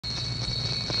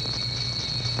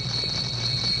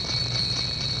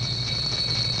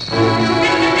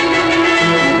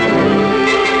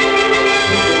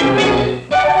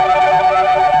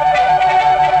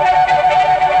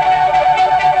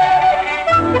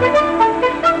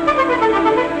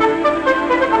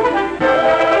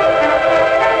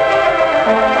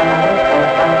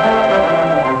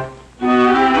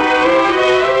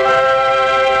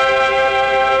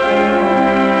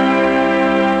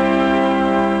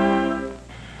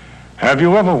Have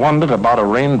you ever wondered about a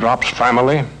Raindrop's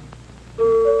family?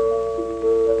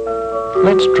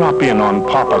 Let's drop in on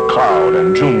Papa Cloud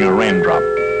and Junior Raindrop.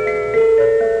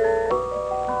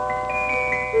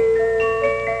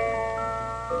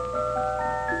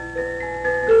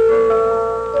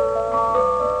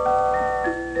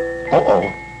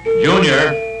 Uh-oh.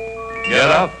 Junior, get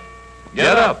up.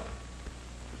 Get up.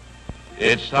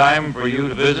 It's time for you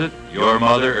to visit your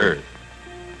Mother Earth.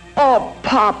 Oh,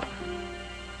 Pop.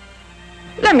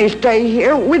 Let me stay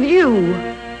here with you.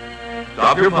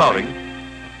 Stop your pouting.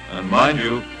 And mind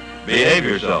you, behave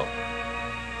yourself.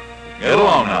 Get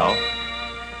along now.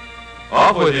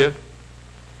 Off with you.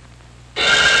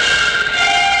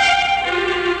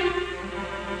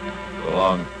 Go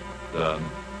along, son.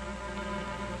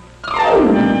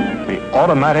 The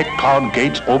automatic cloud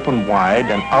gates open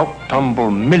wide and out tumble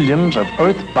millions of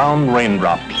earthbound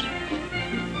raindrops.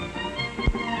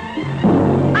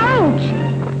 Ouch!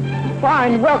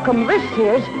 Fine welcome this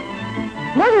is.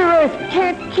 Mother Earth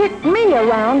can't kick me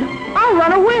around. I'll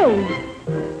run away.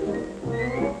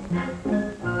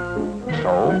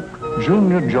 So,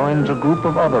 Junior joins a group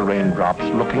of other raindrops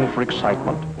looking for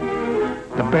excitement.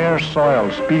 The bare soil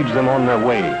speeds them on their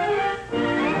way.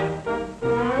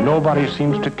 Nobody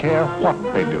seems to care what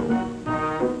they do.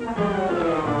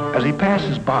 As he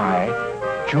passes by,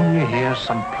 Junior hears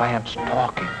some plants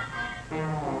talking.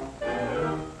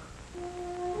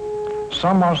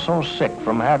 Some are so sick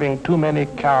from having too many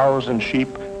cows and sheep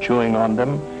chewing on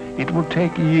them, it will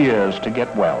take years to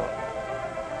get well.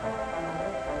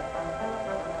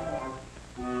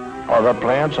 Other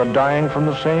plants are dying from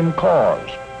the same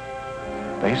cause.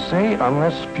 They say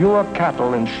unless fewer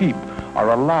cattle and sheep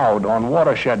are allowed on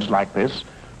watersheds like this,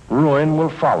 ruin will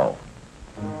follow.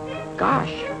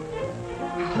 Gosh,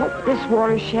 I hope this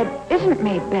watershed isn't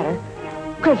made better,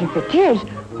 because if it is,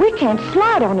 we can't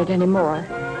slide on it anymore.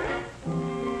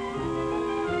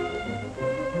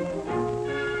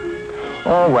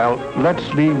 Oh, well, let's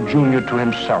leave Junior to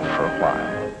himself for a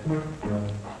while.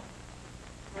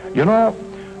 You know,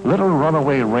 little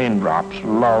runaway raindrops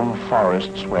love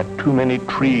forests where too many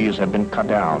trees have been cut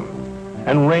down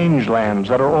and rangelands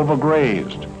that are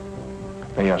overgrazed.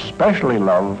 They especially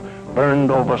love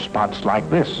burned over spots like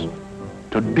this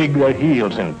to dig their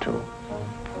heels into.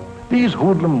 These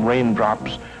hoodlum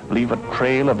raindrops leave a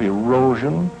trail of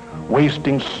erosion,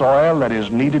 wasting soil that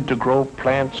is needed to grow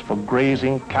plants for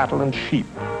grazing cattle and sheep,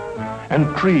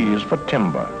 and trees for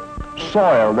timber,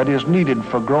 soil that is needed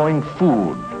for growing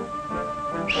food,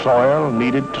 soil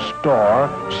needed to store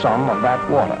some of that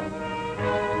water.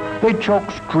 They choke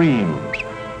streams,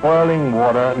 boiling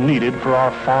water needed for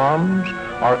our farms,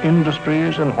 our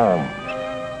industries and homes.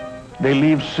 They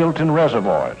leave silt in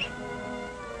reservoirs,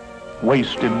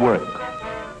 wasted work.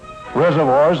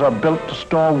 Reservoirs are built to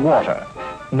store water,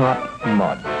 not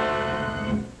mud.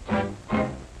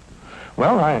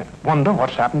 Well, I wonder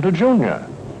what's happened to Junior.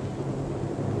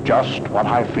 Just what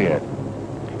I feared.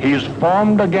 He's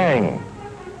formed a gang,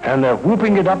 and they're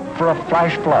whooping it up for a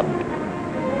flash flood.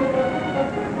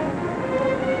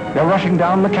 They're rushing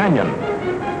down the canyon.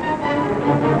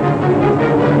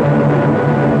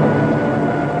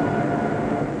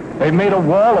 They've made a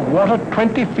wall of water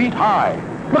 20 feet high.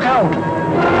 Look out!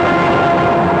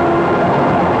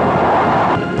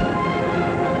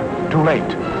 Too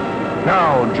late.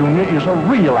 Now Junior is a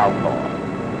real outlaw.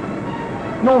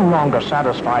 No longer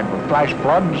satisfied with flash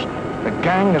floods, the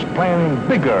gang is planning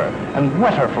bigger and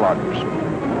wetter floods.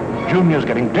 Junior's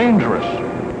getting dangerous.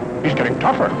 He's getting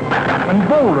tougher and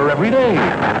bolder every day.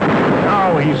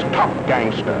 Now he's tough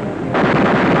gangster.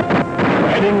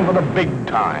 Heading for the big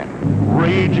time,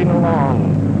 raging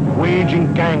along,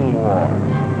 waging gang war.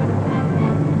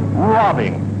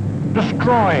 Robbing,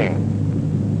 destroying,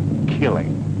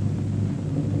 killing.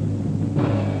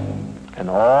 And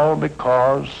all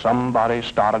because somebody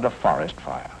started a forest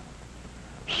fire.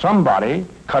 Somebody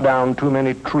cut down too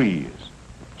many trees.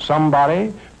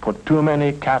 Somebody put too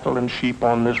many cattle and sheep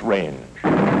on this range.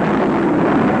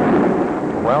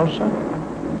 Well, sir,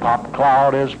 Pop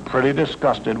Cloud is pretty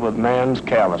disgusted with man's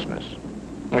carelessness.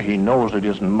 He knows it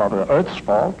isn't Mother Earth's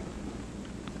fault.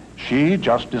 She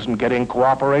just isn't getting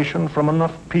cooperation from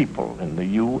enough people in the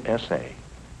USA.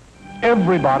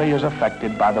 Everybody is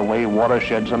affected by the way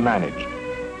watersheds are managed,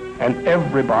 and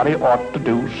everybody ought to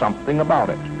do something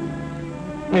about it.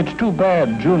 It's too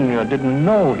bad Junior didn't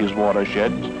know his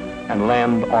watersheds and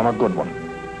land on a good one.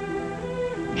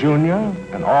 Junior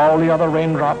and all the other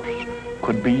raindrops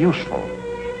could be useful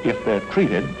if they're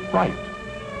treated right.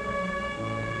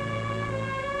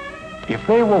 If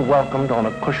they were welcomed on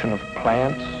a cushion of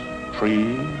plants,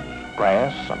 trees,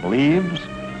 grass, and leaves,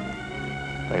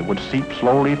 They would seep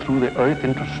slowly through the earth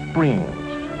into springs,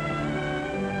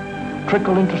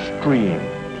 trickle into streams,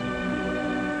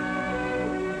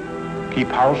 keep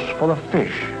house for the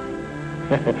fish,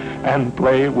 and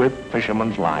play with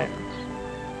fishermen's lines.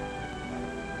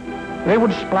 They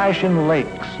would splash in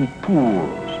lakes and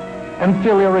pools and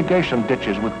fill irrigation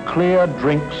ditches with clear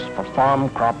drinks for farm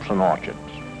crops and orchards.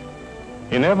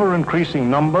 In ever-increasing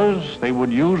numbers, they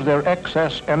would use their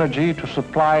excess energy to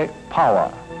supply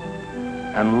power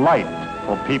and light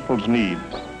for people's needs.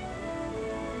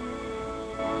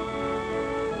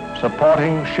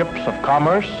 Supporting ships of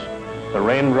commerce, the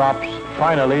raindrops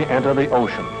finally enter the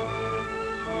ocean.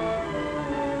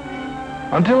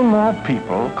 Until more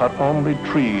people cut only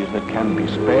trees that can be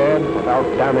spared without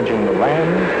damaging the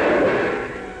land,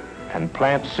 and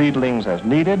plant seedlings as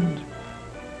needed,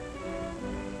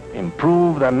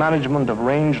 improve their management of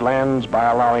rangelands by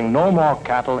allowing no more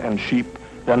cattle and sheep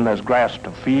than there's grass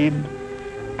to feed,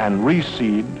 and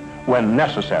reseed when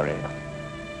necessary.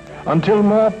 Until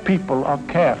more people are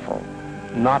careful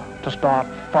not to start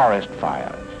forest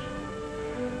fires,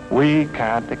 we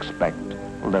can't expect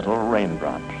little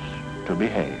raindrops to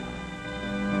behave.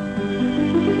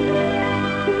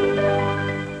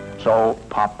 So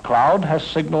Pop Cloud has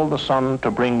signaled the sun to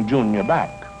bring Junior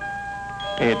back.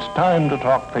 It's time to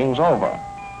talk things over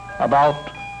about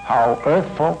how Earth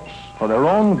folks, for their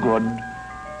own good,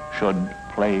 should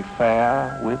play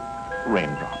fair with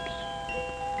raindrops.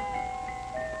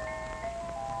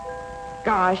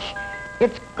 Gosh,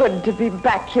 it's good to be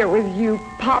back here with you,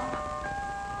 Pop.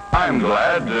 I'm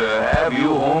glad to have you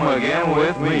home again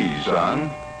with me,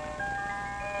 son.